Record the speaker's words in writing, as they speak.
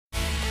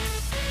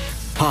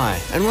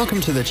Hi, and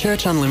welcome to the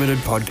Church Unlimited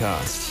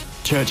podcast.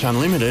 Church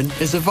Unlimited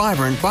is a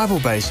vibrant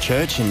Bible-based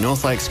church in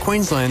North Lakes,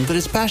 Queensland that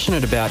is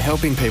passionate about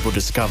helping people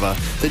discover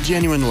the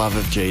genuine love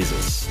of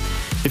Jesus.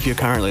 If you're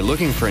currently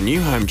looking for a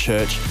new home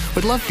church,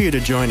 we'd love for you to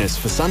join us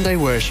for Sunday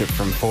worship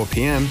from 4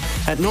 p.m.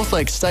 at North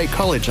Lakes State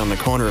College on the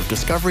corner of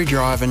Discovery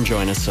Drive and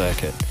Joiner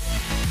Circuit.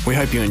 We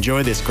hope you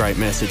enjoy this great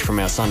message from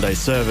our Sunday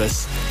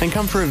service and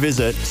come for a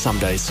visit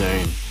someday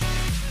soon.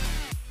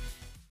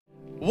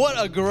 What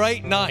a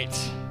great night.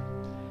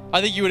 I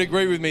think you would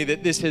agree with me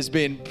that this has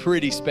been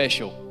pretty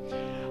special.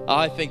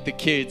 I think the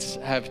kids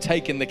have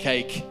taken the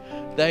cake.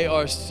 They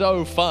are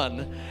so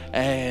fun.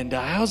 And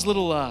how's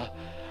little,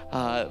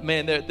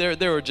 man,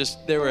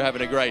 they were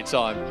having a great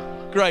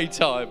time. Great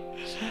time.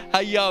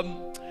 Hey,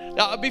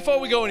 now, before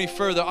we go any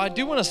further, I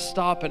do want to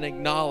stop and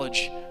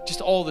acknowledge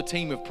just all the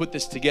team have put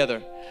this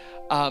together.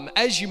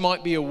 As you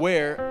might be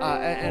aware,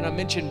 and I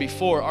mentioned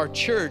before, our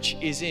church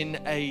is in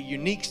a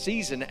unique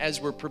season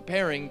as we're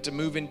preparing to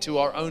move into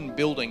our own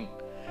building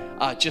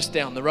just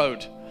down the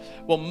road.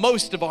 Well,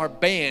 most of our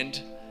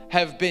band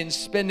have been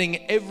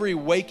spending every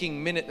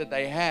waking minute that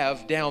they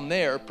have down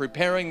there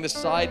preparing the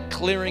site,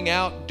 clearing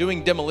out,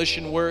 doing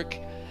demolition work,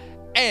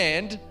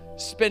 and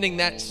spending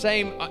that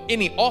same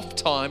any off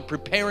time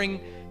preparing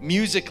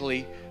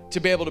musically to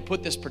be able to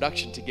put this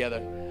production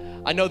together.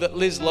 I know that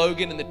Liz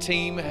Logan and the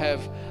team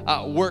have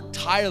worked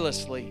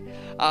tirelessly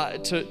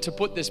to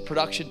put this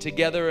production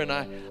together, and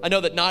I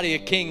know that Nadia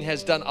King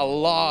has done a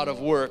lot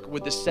of work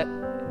with the set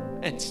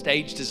and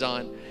stage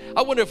design.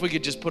 I wonder if we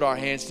could just put our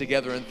hands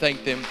together and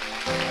thank them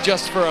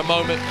just for a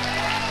moment.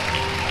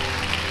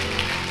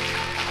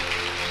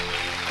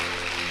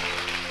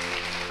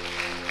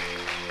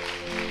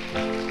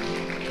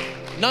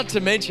 Not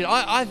to mention,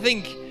 I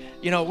think,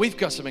 we've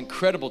got some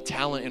incredible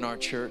talent in our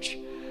church.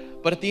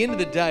 But at the end of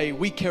the day,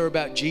 we care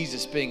about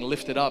Jesus being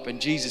lifted up and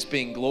Jesus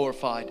being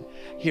glorified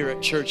here at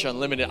Church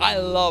Unlimited. I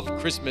love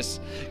Christmas.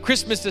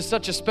 Christmas is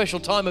such a special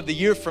time of the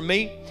year for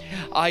me.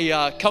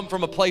 I come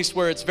from a place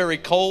where it's very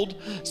cold.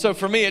 So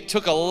for me, it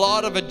took a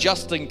lot of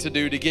adjusting to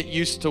do to get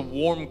used to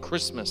warm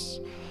Christmas.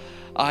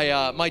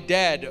 My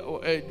dad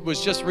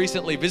was just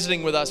recently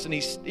visiting with us, and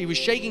he was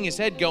shaking his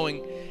head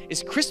going,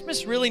 "Is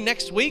Christmas really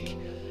next week?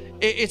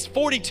 It's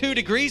 42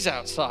 degrees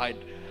outside.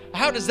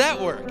 How does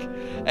that work?"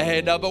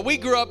 And but we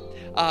grew up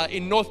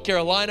in North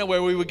Carolina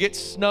where we would get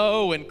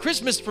snow, and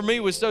Christmas for me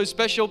was so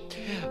special.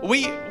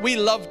 We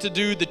love to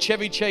do the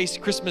Chevy Chase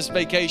Christmas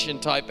vacation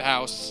type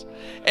house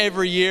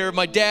every year.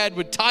 My dad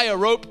would tie a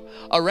rope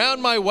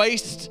around my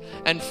waist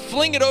and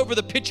fling it over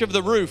the pitch of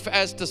the roof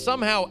as to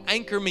somehow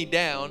anchor me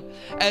down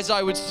as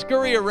I would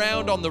scurry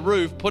around on the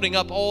roof putting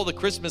up all the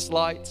Christmas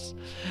lights.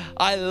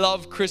 I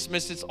love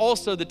Christmas. It's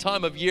also the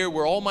time of year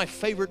where all my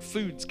favorite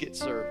foods get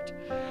served.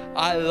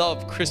 I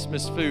love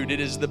Christmas food. It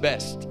is the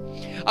best.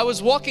 I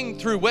was walking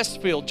through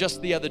Westfield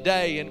just the other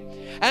day, and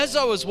as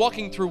I was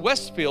walking through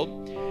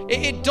Westfield,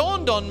 it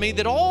dawned on me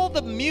that all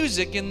the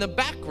music in the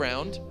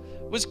background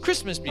was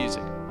Christmas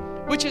music,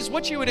 which is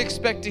what you would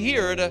expect to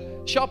hear at a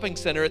shopping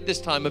center at this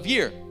time of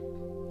year.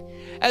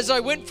 As I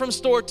went from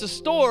store to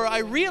store, I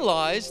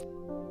realized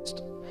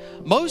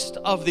most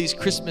of these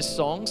Christmas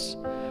songs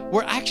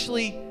were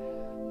actually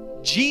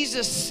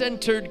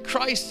Jesus-centered,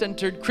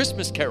 Christ-centered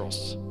Christmas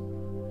carols.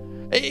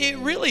 It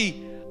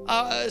really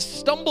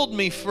stumbled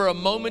me for a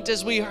moment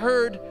as we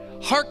heard,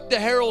 "Hark the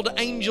herald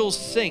angels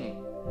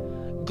sing,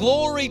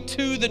 glory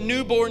to the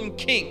newborn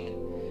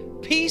King,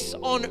 peace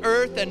on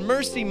earth and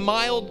mercy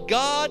mild,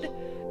 God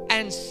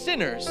and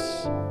sinners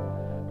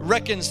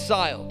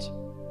reconciled."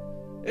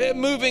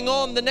 Moving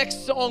on, the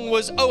next song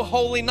was "O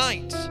Holy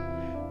Night,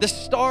 the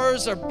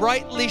stars are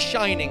brightly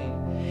shining.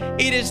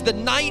 It is the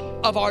night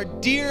of our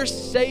dear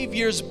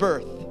Savior's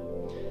birth."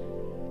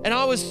 And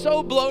I was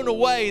so blown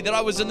away that I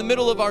was in the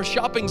middle of our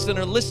shopping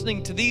center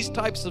listening to these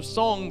types of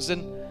songs,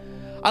 and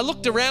I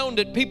looked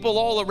around at people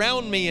all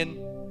around me, and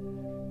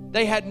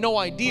they had no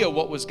idea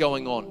what was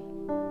going on.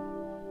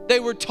 They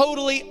were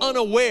totally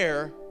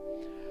unaware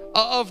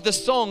of the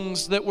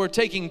songs that were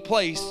taking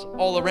place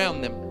all around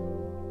them.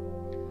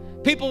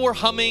 People were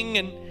humming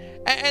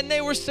and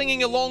they were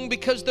singing along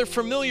because they're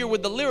familiar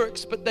with the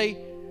lyrics, but they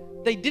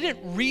didn't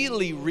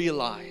really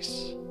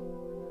realize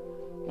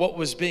what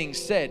was being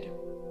said.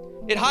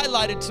 It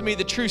highlighted to me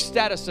the true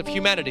status of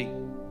humanity,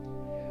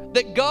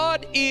 that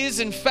God is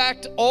in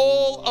fact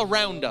all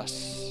around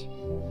us,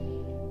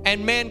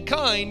 and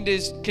mankind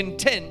is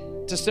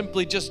content to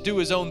simply just do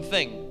his own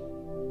thing.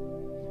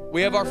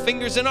 We have our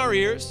fingers in our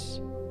ears,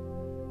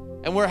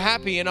 and we're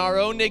happy in our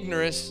own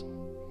ignorance,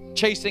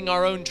 chasing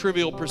our own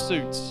trivial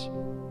pursuits.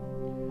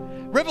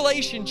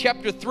 Revelation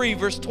chapter 3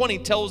 verse 20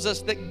 tells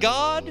us that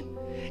God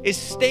is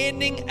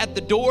standing at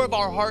the door of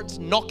our hearts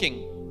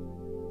knocking,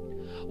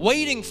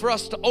 waiting for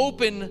us to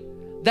open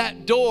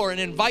that door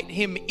and invite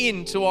him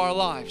into our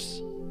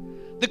lives.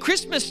 The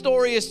Christmas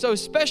story is so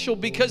special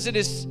because it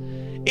is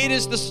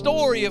the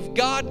story of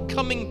God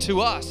coming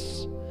to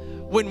us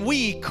when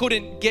we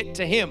couldn't get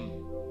to him.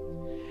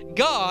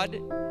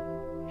 God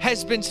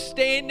has been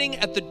standing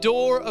at the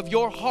door of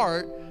your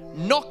heart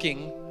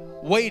knocking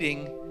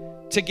waiting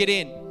to get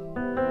in.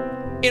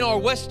 In our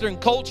Western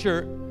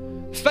culture,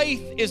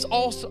 faith is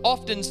also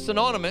often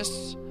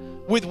synonymous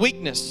with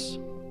weakness.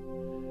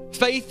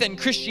 Faith and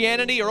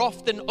Christianity are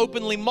often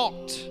openly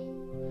mocked.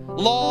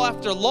 Law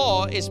after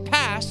law is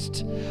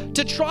passed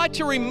to try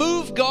to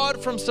remove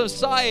God from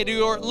society,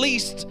 or at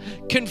least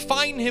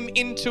confine him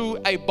into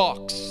a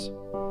box.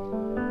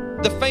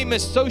 The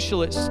famous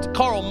socialist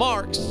Karl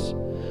Marx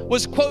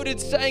was quoted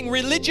saying,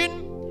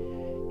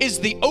 "Religion is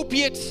the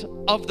opiate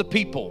of the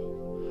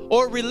people,"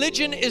 or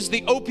 "religion is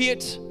the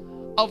opiate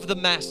of the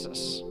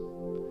masses."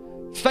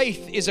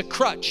 Faith is a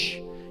crutch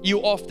you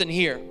often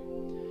hear,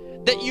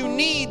 that you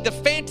need the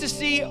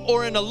fantasy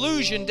or an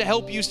illusion to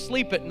help you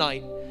sleep at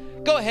night.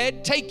 Go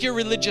ahead, take your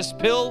religious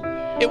pill.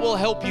 It will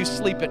help you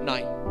sleep at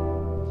night.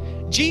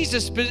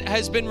 Jesus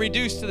has been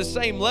reduced to the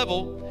same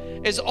level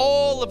as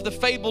all of the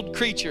fabled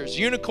creatures,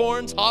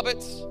 unicorns,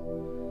 hobbits,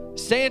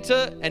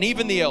 Santa, and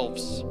even the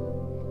elves.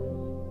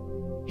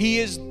 He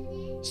is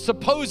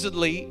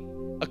supposedly,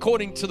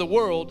 according to the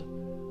world,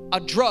 a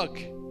drug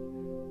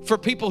for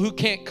people who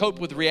can't cope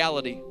with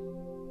reality.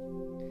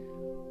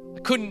 I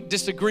couldn't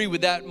disagree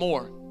with that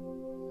more.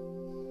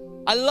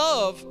 I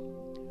love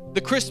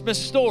the Christmas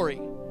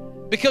story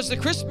because the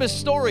Christmas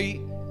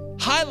story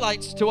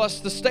highlights to us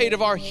the state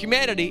of our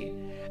humanity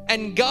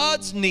and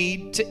God's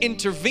need to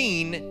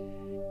intervene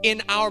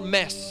in our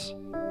mess.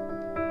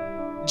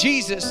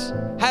 Jesus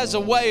has a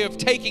way of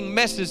taking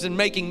messes and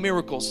making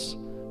miracles.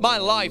 My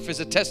life is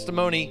a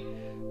testimony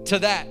to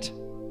that.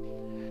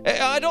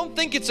 I don't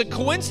think it's a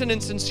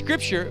coincidence in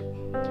Scripture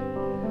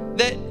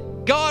that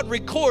God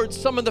records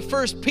some of the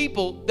first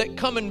people that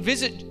come and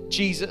visit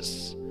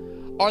Jesus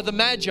are the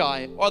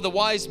Magi, or the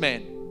wise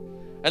men.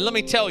 And let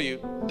me tell you,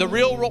 the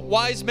real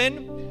wise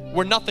men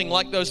were nothing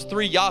like those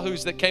three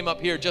yahoos that came up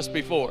here just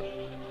before.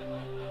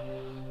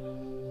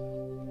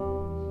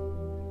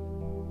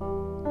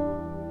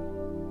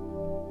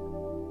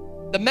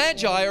 The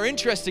Magi are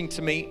interesting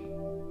to me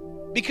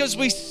because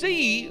we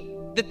see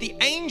that the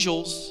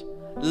angels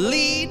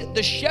lead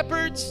the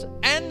shepherds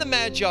and the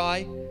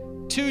Magi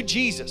to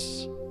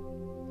Jesus.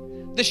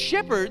 The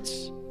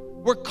shepherds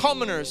were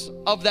commoners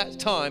of that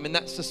time in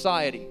that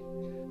society.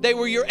 They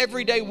were your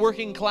everyday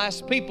working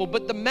class people,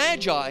 but the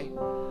Magi,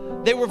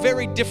 they were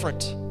very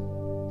different.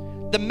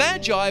 The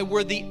Magi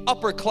were the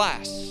upper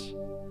class.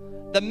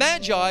 The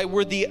Magi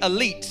were the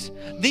elite.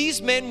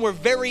 These men were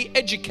very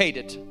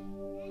educated.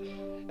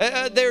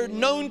 They're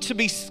known to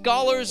be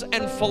scholars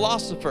and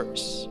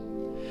philosophers.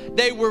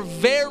 They were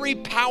very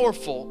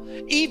powerful,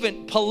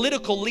 even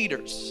political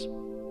leaders.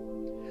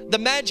 The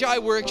Magi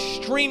were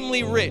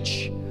extremely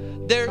rich.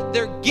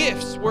 Their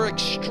gifts were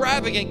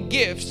extravagant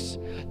gifts,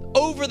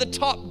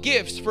 over-the-top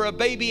gifts for a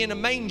baby in a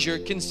manger,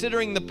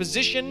 considering the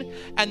position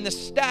and the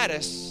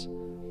status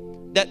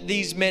that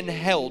these men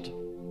held.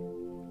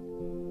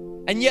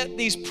 And yet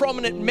these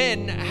prominent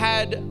men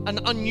had an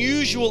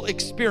unusual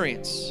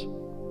experience.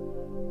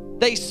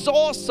 They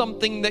saw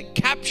something that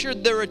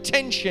captured their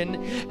attention,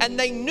 and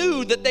they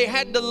knew that they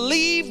had to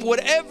leave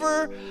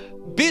whatever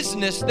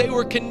business they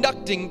were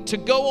conducting to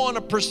go on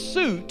a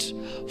pursuit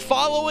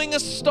following a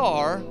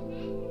star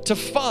to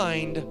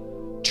find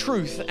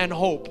truth and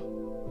hope.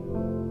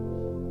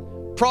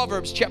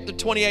 Proverbs chapter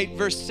 28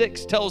 verse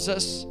 6 tells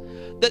us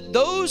that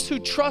those who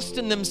trust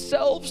in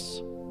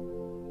themselves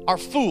are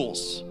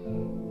fools,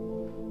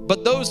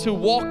 but those who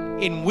walk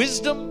in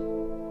wisdom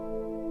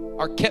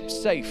are kept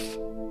safe.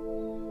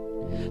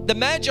 The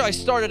Magi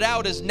started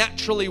out as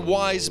naturally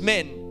wise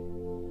men,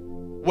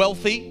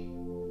 wealthy,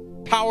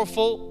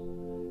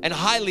 powerful, and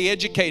highly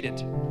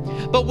educated.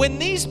 But when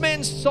these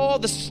men saw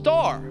the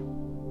star,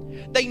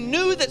 they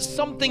knew that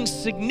something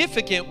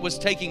significant was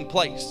taking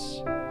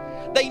place.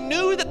 They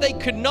knew that they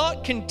could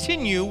not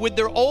continue with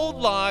their old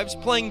lives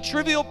playing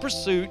Trivial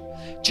Pursuit,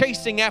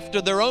 chasing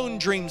after their own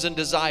dreams and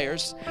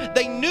desires.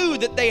 They knew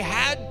that they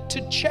had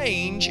to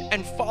change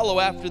and follow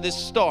after this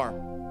star.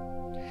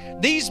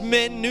 These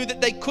men knew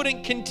that they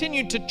couldn't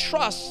continue to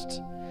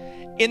trust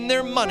in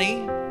their money,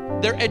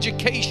 their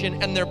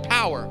education, and their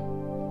power.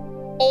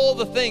 All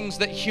the things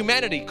that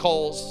humanity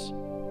calls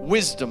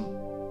wisdom.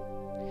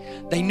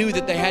 They knew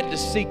that they had to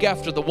seek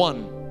after the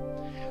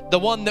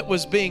one that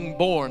was being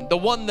born, the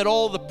one that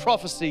all the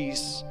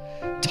prophecies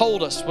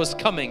told us was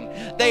coming.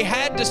 They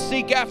had to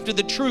seek after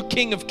the true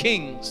King of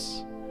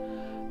Kings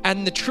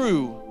and the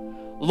true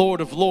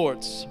Lord of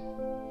Lords.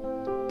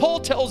 Paul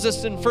tells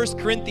us in 1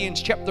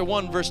 Corinthians chapter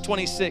 1 verse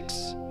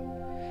 26,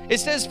 it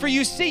says, "For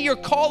you see your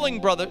calling,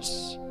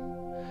 brothers,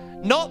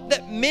 not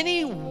that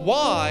many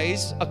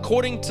wise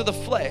according to the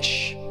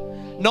flesh,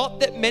 not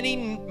that many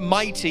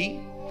mighty,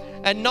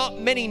 and not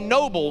many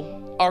noble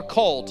are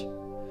called.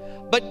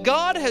 But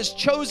God has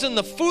chosen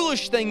the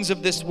foolish things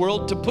of this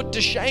world to put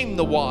to shame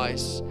the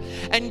wise.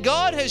 And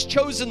God has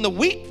chosen the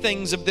weak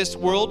things of this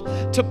world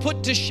to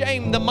put to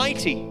shame the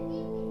mighty.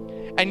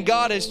 And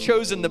God has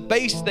chosen the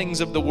base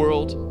things of the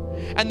world,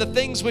 and the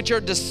things which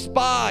are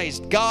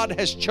despised God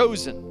has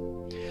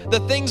chosen, the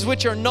things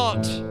which are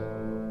not,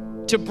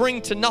 to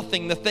bring to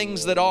nothing the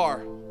things that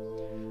are,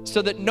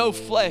 so that no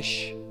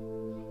flesh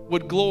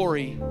would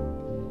glory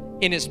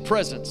in his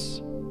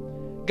presence.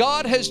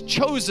 God has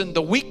chosen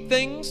the weak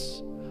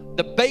things,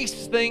 the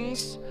base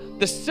things,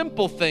 the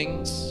simple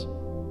things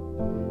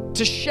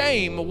to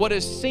shame what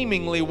is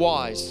seemingly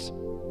wise.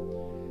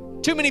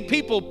 Too many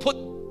people put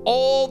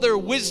all their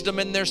wisdom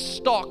and their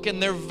stock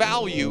and their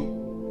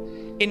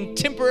value in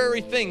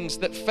temporary things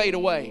that fade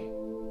away.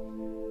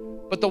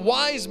 But the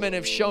wise men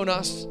have shown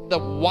us the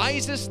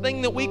wisest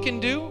thing that we can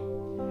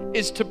do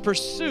is to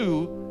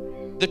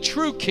pursue the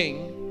true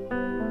King,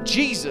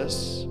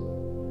 Jesus,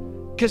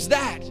 because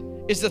that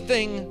is the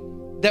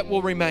thing that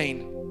will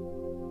remain.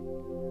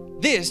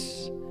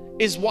 This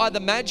is why the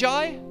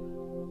Magi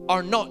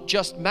are not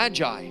just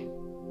Magi.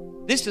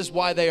 This is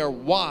why they are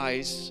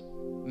wise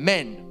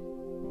men.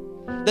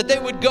 That they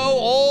would go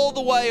all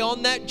the way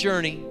on that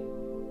journey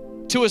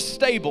to a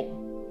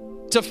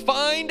stable to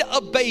find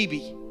a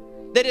baby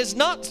that is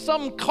not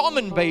some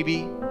common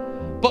baby,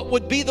 but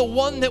would be the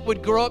one that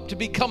would grow up to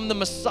become the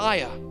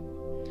Messiah.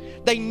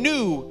 They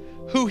knew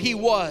who he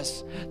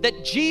was,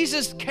 that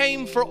Jesus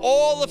came for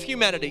all of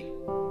humanity,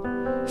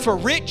 for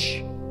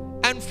rich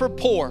and for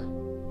poor,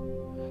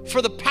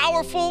 for the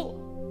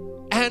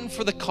powerful and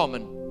for the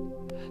common.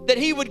 That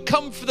he would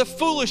come for the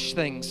foolish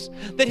things,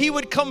 that he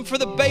would come for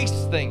the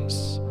base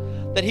things,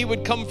 that he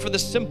would come for the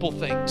simple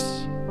things.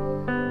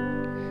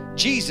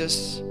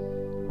 Jesus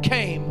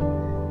came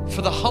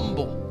for the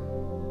humble.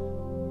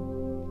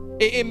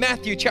 In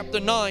Matthew chapter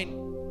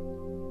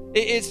 9,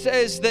 it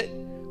says that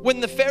when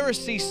the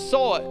Pharisees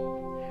saw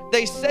it,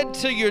 they said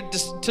to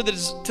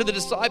the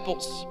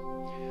disciples,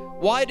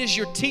 "Why does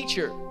your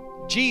teacher,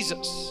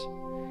 Jesus,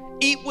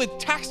 eat with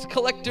tax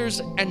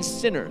collectors and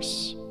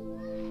sinners?"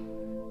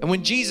 And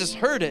when Jesus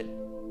heard it,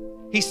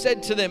 he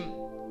said to them,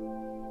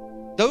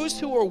 "Those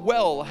who are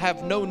well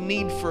have no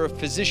need for a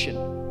physician,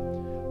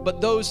 but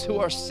those who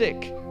are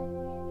sick.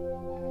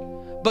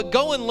 But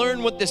go and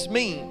learn what this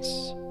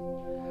means.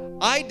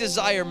 I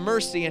desire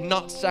mercy and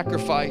not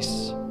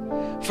sacrifice,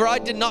 for I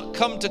did not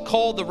come to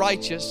call the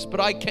righteous,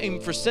 but I came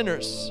for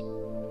sinners,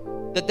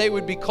 that they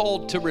would be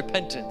called to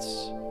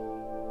repentance."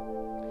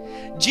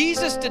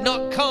 Jesus did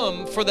not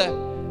come for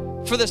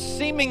the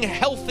seeming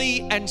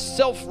healthy and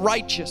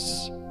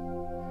self-righteous.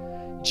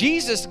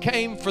 Jesus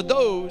came for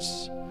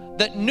those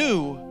that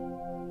knew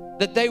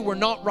that they were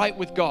not right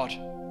with God.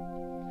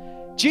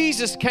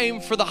 Jesus came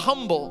for the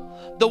humble,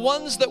 the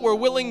ones that were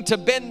willing to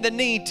bend the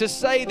knee to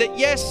say that,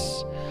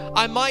 yes,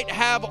 I might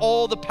have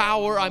all the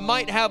power, I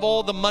might have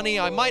all the money,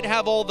 I might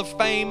have all the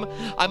fame,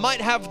 I might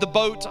have the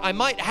boat, I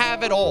might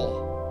have it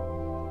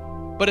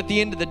all. But at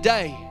the end of the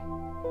day,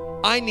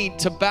 I need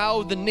to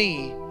bow the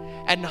knee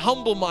and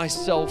humble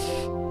myself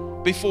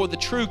before the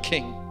true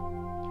King.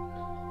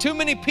 Too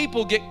many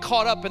people get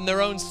caught up in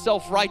their own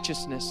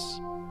self-righteousness.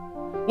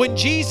 When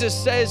Jesus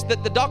says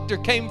that the doctor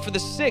came for the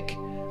sick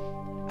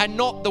and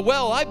not the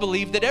well, I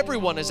believe that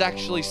everyone is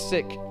actually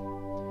sick.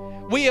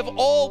 We have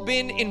all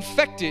been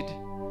infected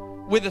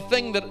with a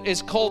thing that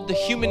is called the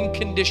human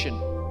condition.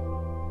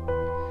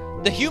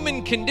 The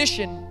human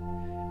condition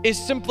is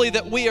simply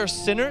that we are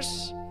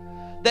sinners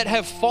that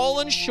have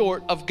fallen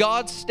short of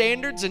God's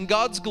standards and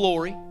God's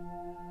glory,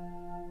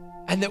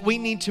 and that we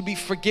need to be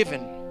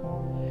forgiven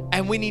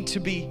and we need to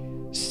be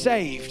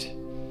saved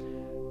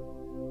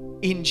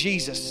in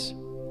Jesus.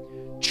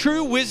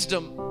 True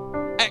wisdom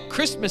at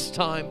Christmas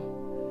time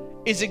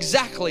is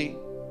exactly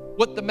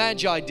what the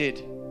Magi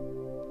did.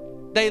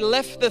 They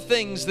left the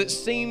things that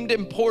seemed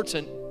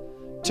important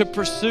to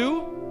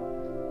pursue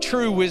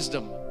true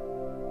wisdom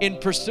in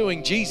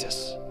pursuing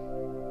Jesus.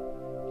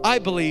 I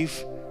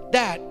believe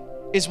that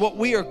is what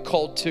we are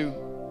called to.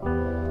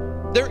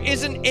 There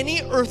isn't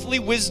any earthly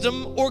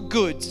wisdom or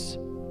goods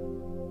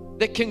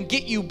that can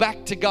get you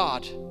back to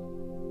God.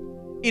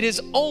 It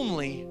is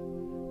only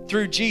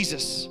through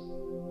Jesus.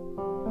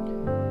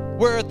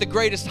 We're at the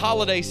greatest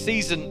holiday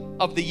season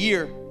of the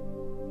year.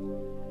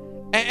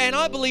 And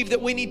I believe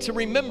that we need to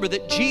remember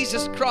that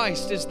Jesus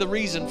Christ is the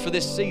reason for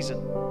this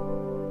season.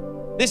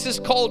 This is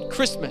called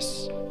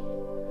Christmas.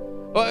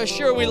 Well,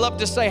 sure, we love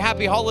to say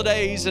happy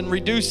holidays and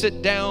reduce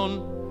it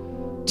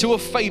down to a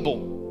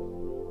fable.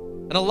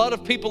 And a lot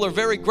of people are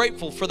very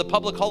grateful for the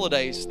public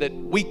holidays that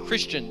we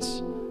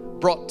Christians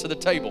brought to the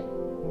table.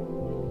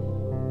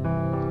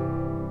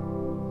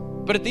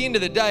 But at the end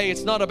of the day,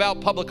 it's not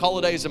about public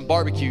holidays and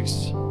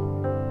barbecues.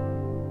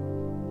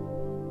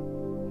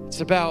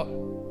 It's about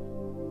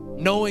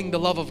knowing the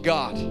love of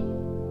God.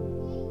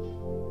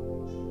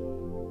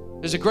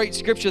 There's a great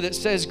scripture that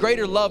says,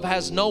 greater love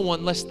has no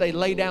one lest they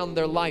lay down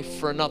their life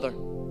for another.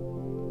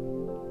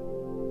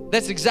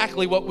 That's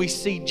exactly what we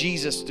see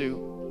Jesus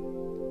do.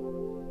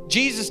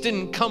 Jesus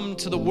didn't come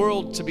to the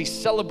world to be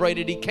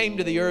celebrated. He came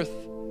to the earth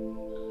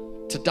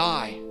to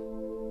die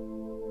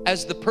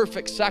as the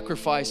perfect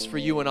sacrifice for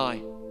you and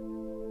I.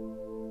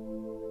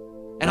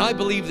 And I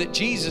believe that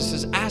Jesus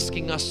is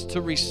asking us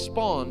to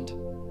respond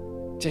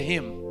to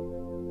Him.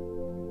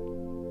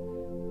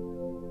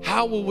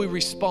 How will we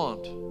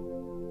respond?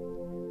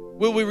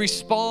 Will we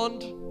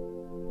respond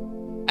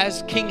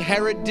as King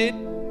Herod did?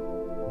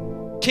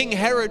 King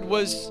Herod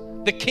was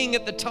the king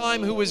at the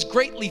time who was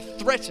greatly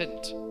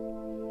threatened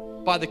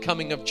by the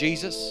coming of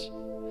Jesus.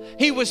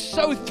 He was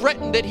so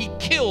threatened that he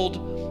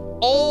killed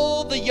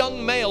all the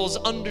young males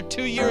under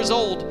 2 years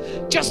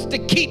old just to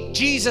keep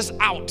Jesus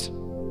out.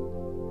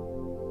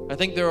 I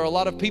think there are a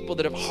lot of people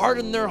that have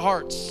hardened their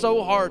hearts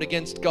so hard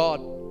against God.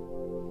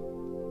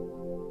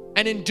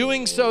 And in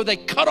doing so, they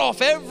cut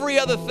off every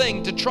other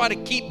thing to try to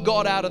keep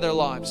God out of their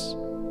lives.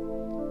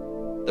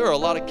 There are a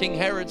lot of King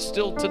Herods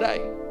still today.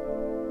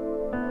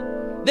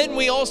 Then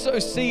we also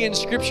see in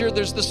Scripture,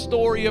 there's the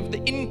story of the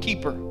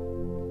innkeeper.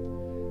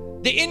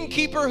 The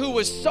innkeeper who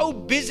was so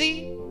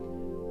busy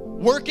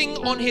working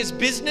on his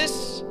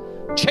business,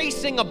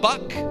 chasing a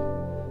buck,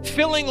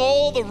 filling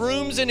all the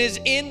rooms in his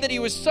inn, that he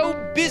was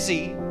so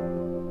busy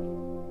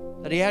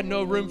that he had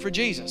no room for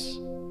Jesus.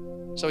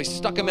 So he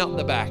stuck him out in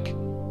the back.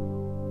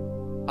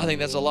 I think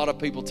that's a lot of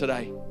people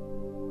today.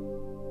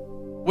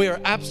 We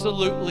are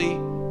absolutely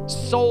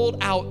sold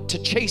out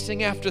to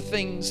chasing after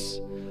things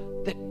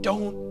that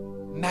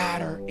don't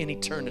matter in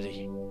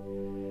eternity.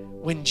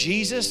 When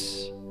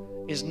Jesus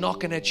is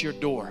knocking at your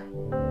door,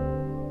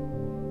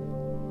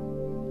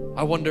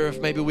 I wonder if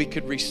maybe we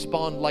could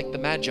respond like the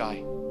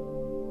Magi.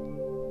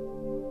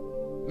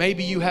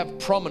 Maybe you have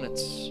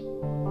prominence.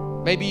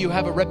 Maybe you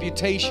have a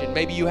reputation.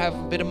 Maybe you have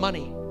a bit of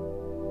money.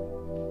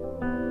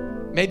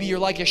 Maybe you're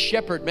like a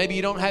shepherd. Maybe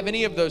you don't have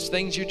any of those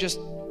things. You're just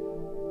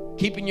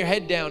keeping your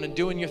head down and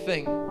doing your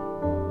thing.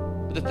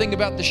 But the thing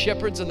about the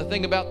shepherds and the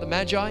thing about the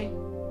Magi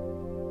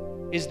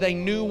is they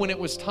knew when it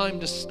was time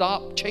to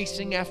stop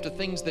chasing after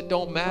things that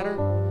don't matter,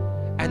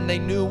 and they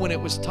knew when it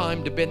was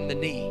time to bend the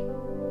knee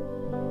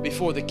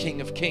before the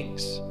King of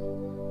Kings.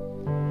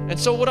 And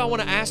so what I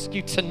want to ask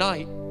you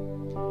tonight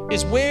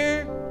is,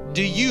 where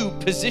do you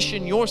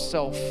position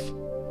yourself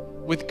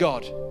with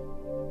God?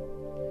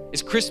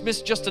 Is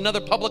Christmas just another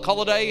public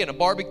holiday and a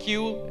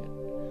barbecue,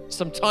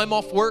 some time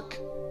off work?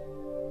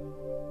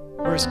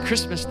 Or is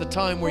Christmas the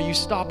time where you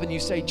stop and you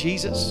say,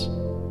 Jesus,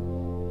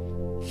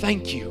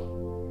 thank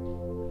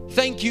you.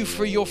 Thank you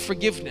for your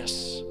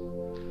forgiveness.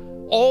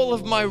 All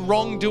of my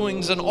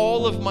wrongdoings and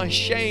all of my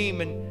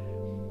shame and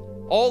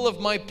all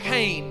of my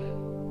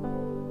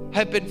pain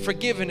have been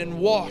forgiven and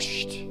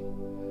washed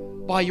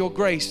by your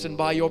grace and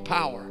by your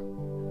power.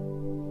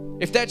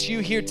 If that's you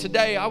here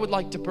today, I would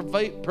like to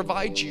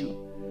provide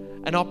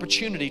you an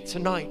opportunity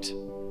tonight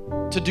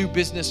to do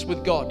business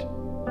with God.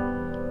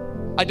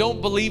 I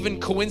don't believe in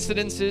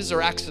coincidences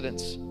or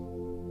accidents.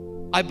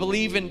 I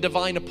believe in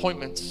divine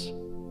appointments.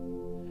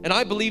 And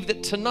I believe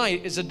that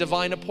tonight is a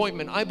divine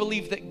appointment. I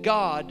believe that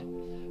God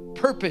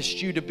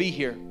purposed you to be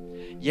here.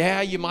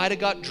 Yeah, you might have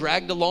got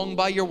dragged along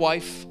by your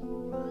wife,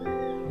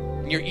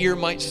 and your ear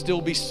might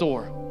still be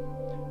sore.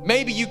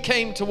 Maybe you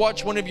came to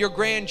watch one of your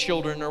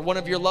grandchildren or one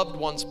of your loved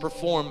ones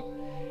perform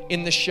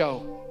in the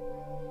show.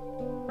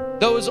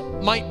 Those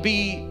might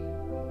be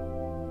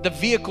the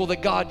vehicle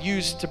that God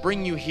used to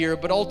bring you here,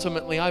 but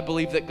ultimately I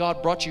believe that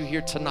God brought you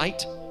here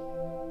tonight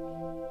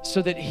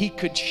so that He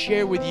could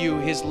share with you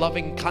His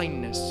loving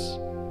kindness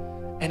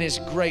and His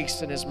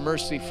grace and His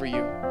mercy for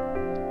you.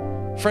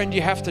 Friend,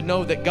 you have to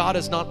know that God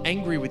is not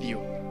angry with you.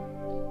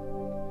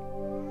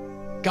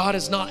 God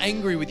is not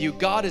angry with you.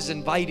 God is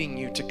inviting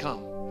you to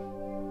come.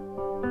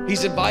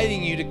 He's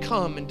inviting you to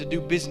come and to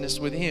do business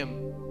with Him.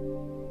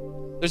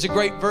 There's a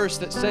great verse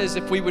that says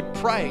if we would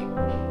pray,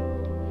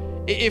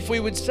 if we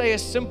would say a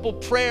simple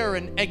prayer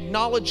and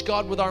acknowledge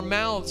God with our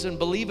mouths and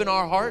believe in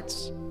our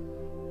hearts,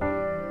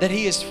 that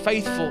He is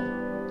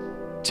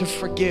faithful to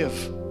forgive.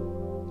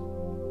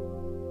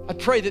 I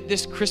pray that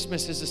this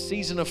Christmas is a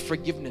season of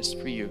forgiveness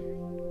for you.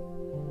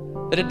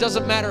 That it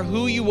doesn't matter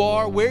who you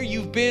are, where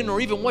you've been,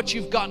 or even what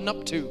you've gotten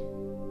up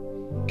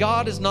to.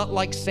 God is not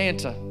like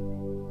Santa.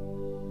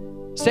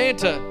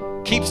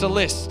 Santa keeps a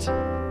list.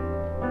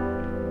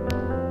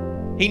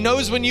 He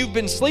knows when you've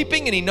been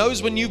sleeping and He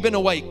knows when you've been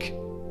awake.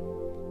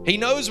 He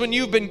knows when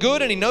you've been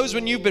good and He knows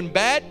when you've been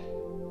bad.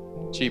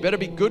 So you better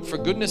be good for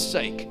goodness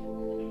sake.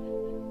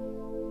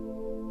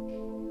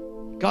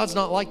 God's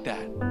not like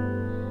that.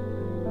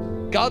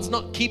 God's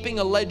not keeping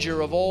a ledger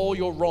of all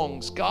your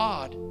wrongs.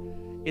 God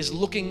is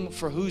looking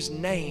for whose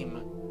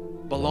name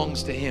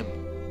belongs to Him.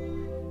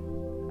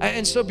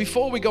 And so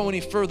before we go any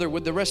further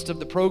with the rest of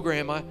the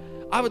program,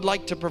 I would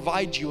like to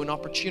provide you an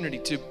opportunity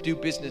to do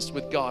business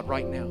with God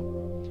right now.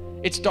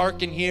 It's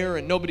dark in here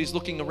and nobody's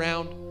looking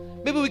around.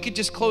 Maybe we could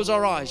just close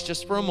our eyes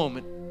just for a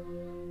moment.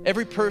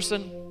 Every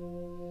person,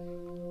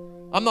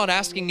 I'm not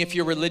asking if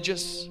you're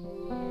religious.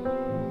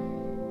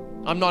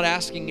 I'm not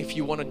asking if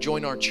you want to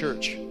join our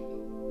church.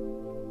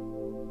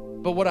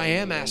 But what I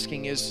am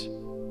asking is,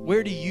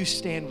 where do you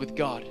stand with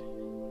God?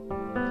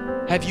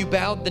 Have you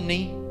bowed the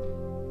knee?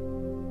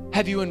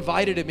 Have you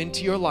invited Him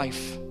into your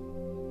life?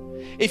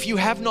 If you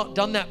have not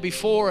done that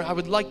before, I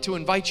would like to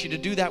invite you to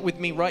do that with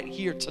me right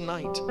here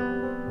tonight.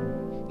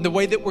 And the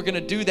way that we're going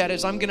to do that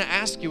is I'm going to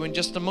ask you in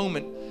just a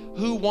moment,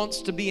 who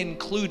wants to be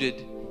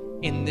included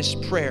in this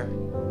prayer?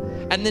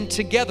 And then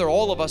together,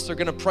 all of us are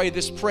going to pray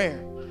this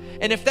prayer.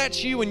 And if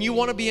that's you and you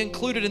want to be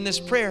included in this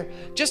prayer,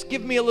 just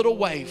give me a little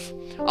wave.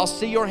 I'll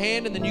see your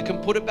hand and then you can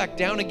put it back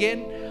down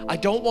again. I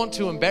don't want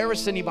to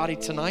embarrass anybody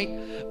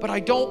tonight, but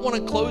I don't want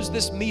to close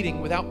this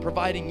meeting without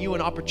providing you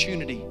an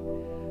opportunity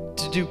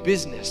to do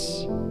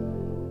business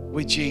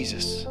with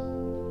Jesus,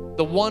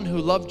 the one who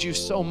loved you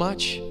so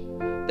much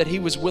that he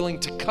was willing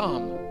to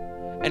come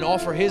and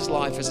offer his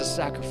life as a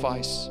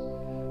sacrifice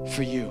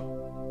for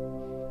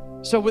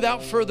you. So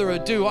without further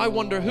ado, I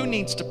wonder who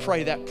needs to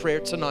pray that prayer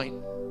tonight.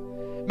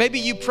 Maybe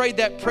you prayed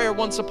that prayer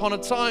once upon a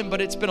time,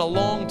 but it's been a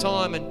long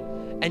time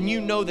and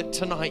you know that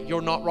tonight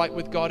you're not right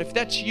with God. If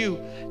that's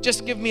you,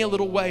 just give me a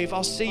little wave.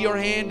 I'll see your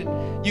hand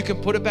and you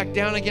can put it back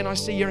down again. I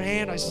see your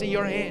hand, I see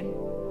your hand.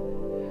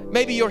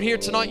 Maybe you're here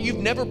tonight, you've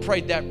never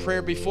prayed that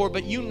prayer before,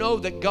 but you know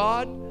that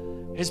God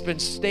has been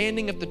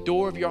standing at the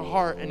door of your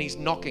heart and he's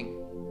knocking.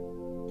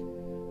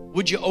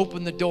 Would you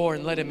open the door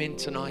and let him in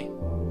tonight?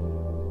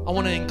 I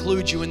want to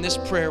include you in this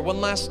prayer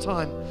one last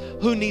time.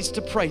 Who needs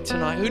to pray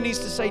tonight? Who needs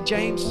to say,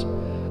 James,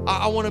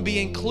 I want to be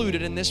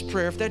included in this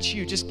prayer? If that's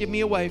you, just give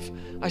me a wave.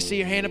 I see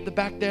your hand up the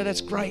back there.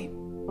 That's great.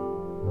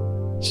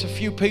 Just a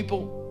few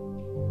people.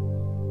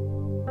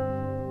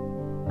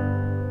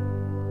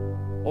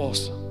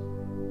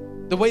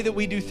 Awesome. The way that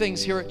we do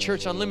things here at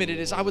Church Unlimited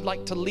is I would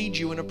like to lead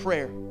you in a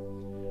prayer.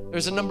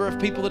 There's a number of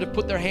people that have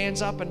put their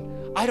hands up,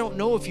 and I don't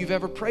know if you've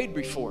ever prayed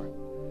before.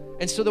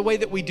 And so the way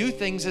that we do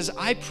things is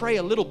I pray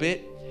a little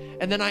bit,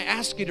 and then I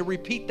ask you to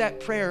repeat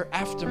that prayer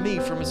after me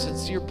from a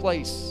sincere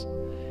place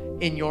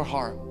in your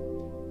heart.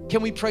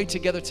 Can we pray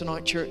together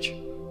tonight, church?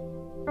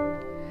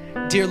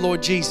 Dear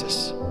Lord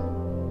Jesus,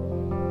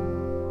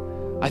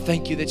 I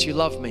thank you that you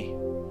love me.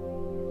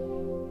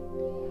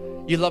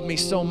 You love me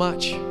so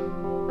much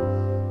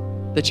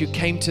that you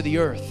came to the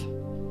earth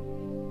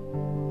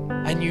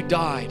and you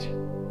died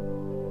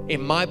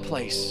in my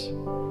place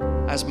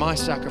as my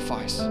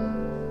sacrifice.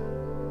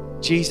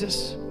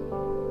 Jesus,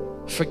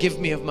 forgive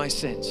me of my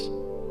sins.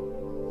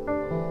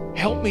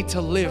 Help me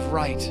to live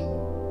right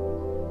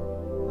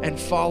and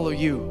follow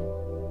you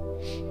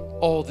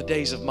all the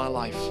days of my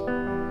life.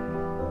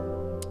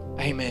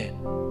 Amen.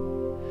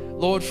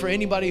 Lord, for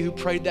anybody who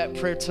prayed that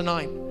prayer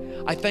tonight,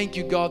 I thank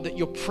you, God, that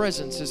your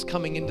presence is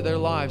coming into their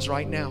lives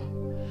right now.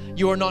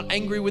 You are not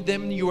angry with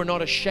them. You are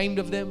not ashamed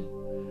of them.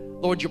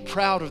 Lord, you're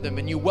proud of them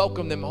and you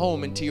welcome them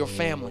home into your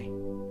family.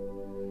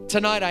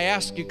 Tonight, I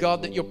ask you,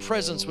 God, that your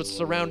presence would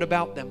surround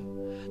about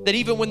them. That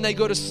even when they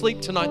go to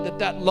sleep tonight,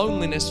 that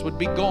loneliness would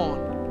be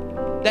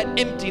gone. That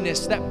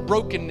emptiness, that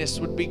brokenness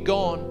would be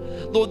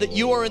gone. Lord, that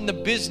you are in the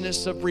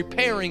business of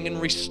repairing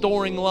and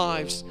restoring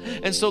lives.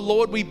 And so,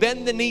 Lord, we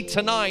bend the knee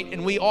tonight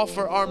and we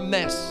offer our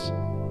mess.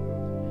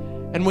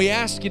 And we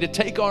ask you to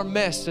take our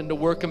mess and to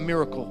work a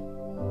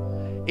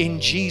miracle. In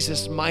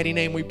Jesus' mighty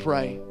name we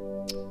pray.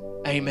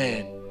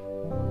 Amen.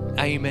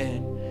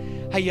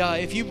 Amen. Hey,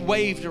 if you've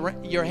waved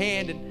your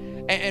hand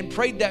and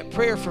prayed that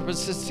prayer from a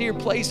sincere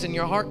place in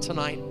your heart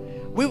tonight,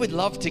 we would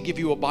love to give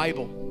you a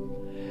Bible.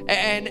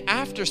 And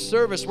after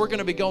service, we're going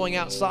to be going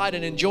outside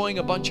and enjoying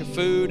a bunch of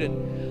food.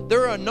 And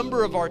there are a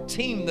number of our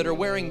team that are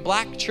wearing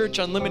black Church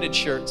Unlimited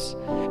shirts.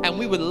 And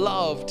we would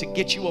love to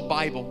get you a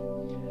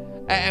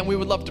Bible. And we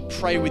would love to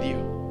pray with you.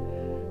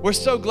 We're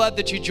so glad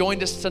that you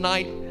joined us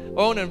tonight. I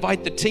want to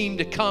invite the team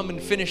to come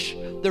and finish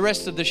the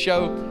rest of the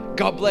show.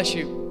 God bless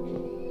you.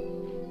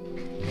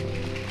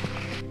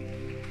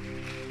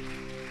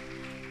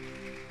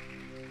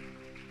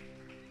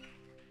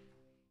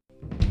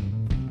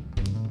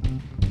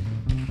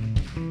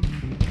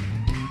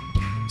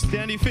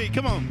 Stand on your feet,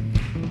 come on.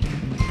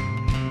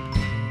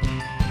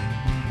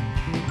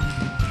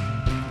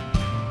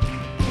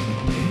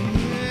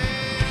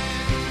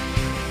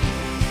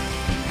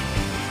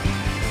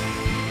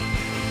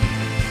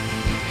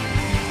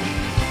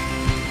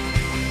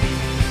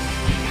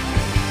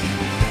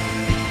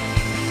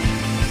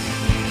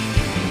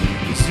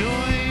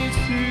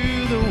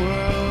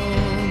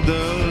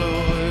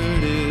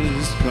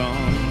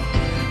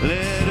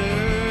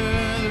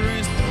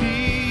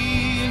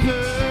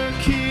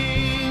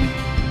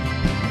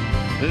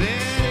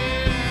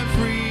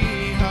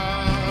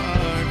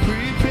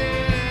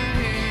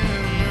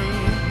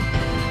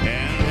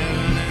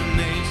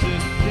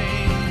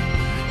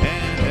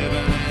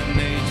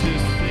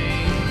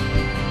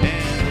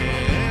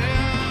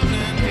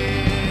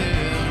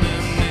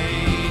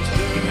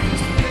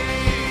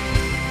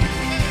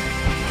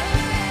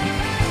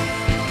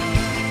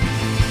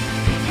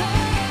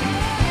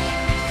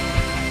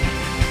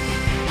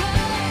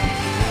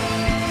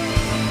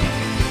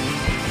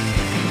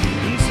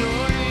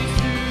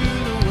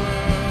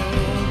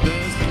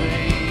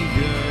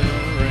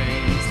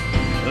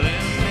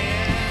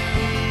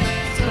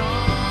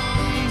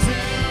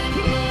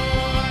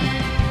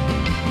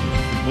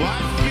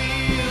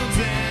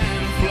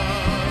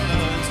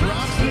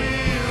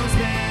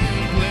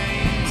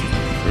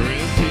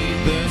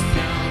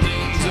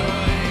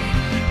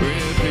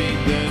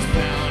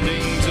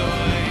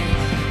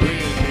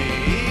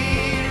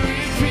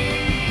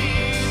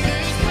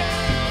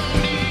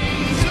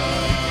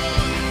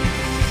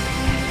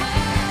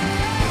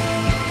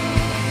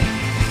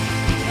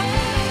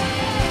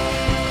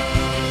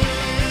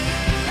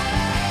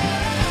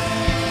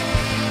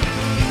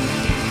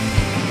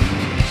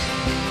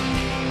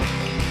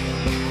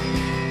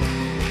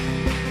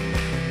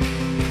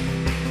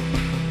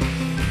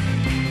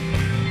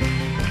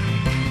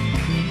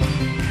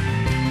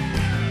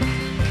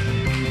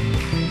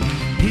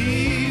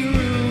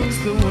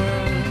 the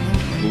world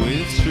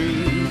with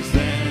truth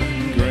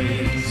and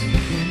grace,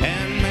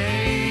 and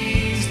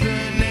makes the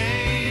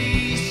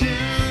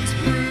nations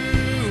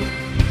prove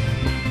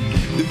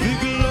the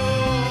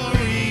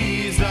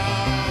glories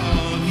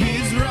of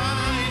his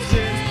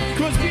righteous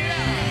cause,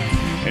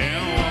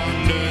 and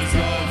wonders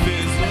of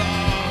his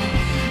love,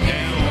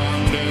 and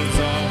wonders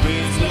of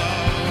his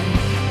love,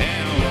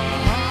 and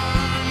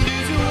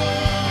wonders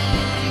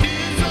of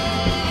his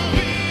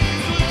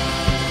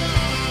love.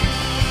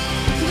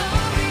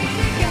 Glory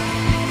to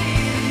God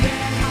in the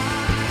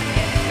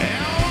highest.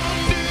 And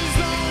wonders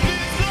of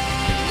his love.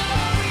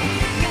 Glory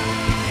to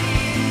God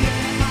in the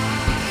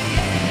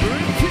highest.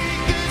 Repeat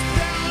this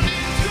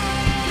sounding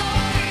song.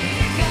 Glory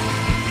to God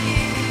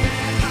in the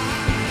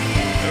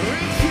highest.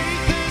 Repeat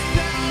this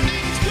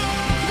sounding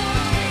song.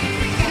 Glory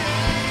to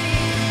God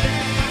in the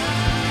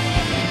highest.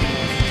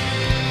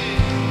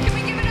 Can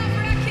we give it up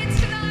for our kids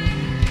tonight?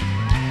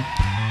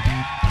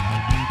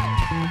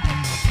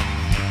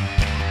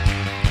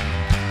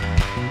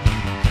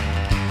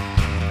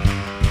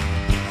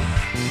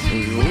 We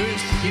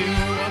wish you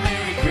a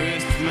Merry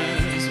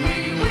Christmas. We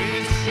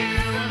wish you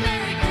a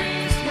Merry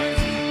Christmas.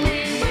 We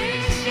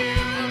wish you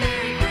a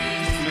Merry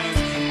Christmas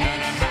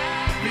and a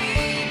Happy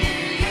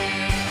New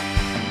Year.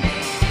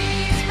 May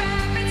peace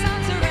wrap its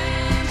arms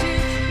around you.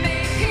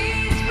 May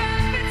peace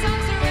wrap its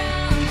arms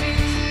around you.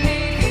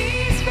 May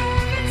peace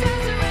wrap its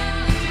arms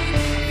around you.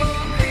 For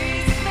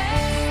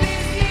Christmas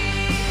is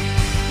near.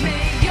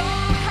 May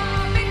your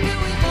heart be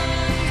filled with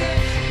wonder.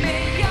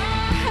 May your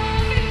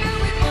heart be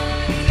filled with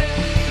wonder.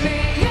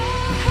 May your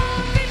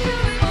heart be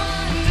filled with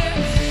wonder.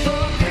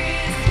 For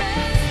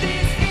Christmas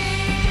is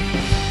near.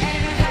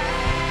 And a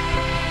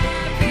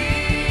Happy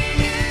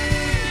New Year.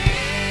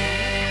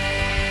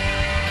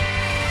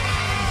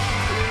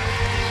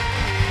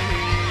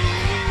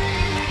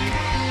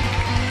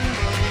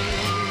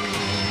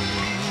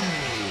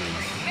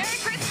 Merry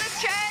Christmas,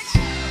 church.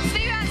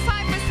 See you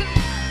outside for some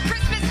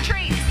Christmas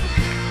treats.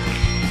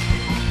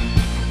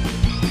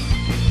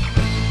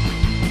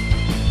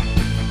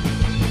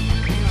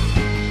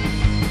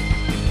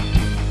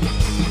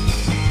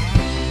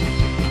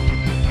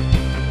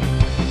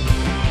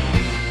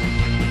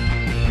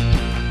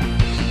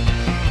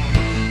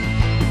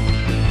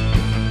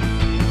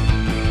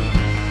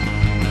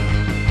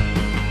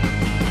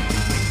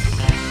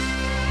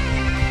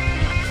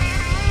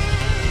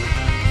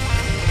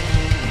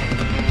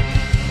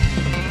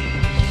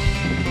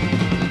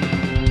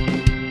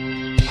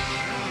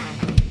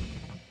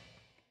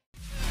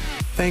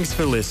 Thanks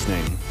for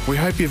listening. We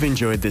hope you've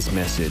enjoyed this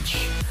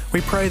message. We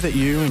pray that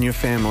you and your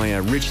family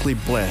are richly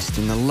blessed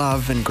in the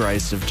love and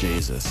grace of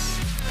Jesus.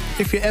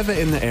 If you're ever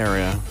in the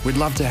area, we'd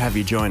love to have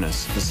you join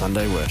us for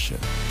Sunday worship.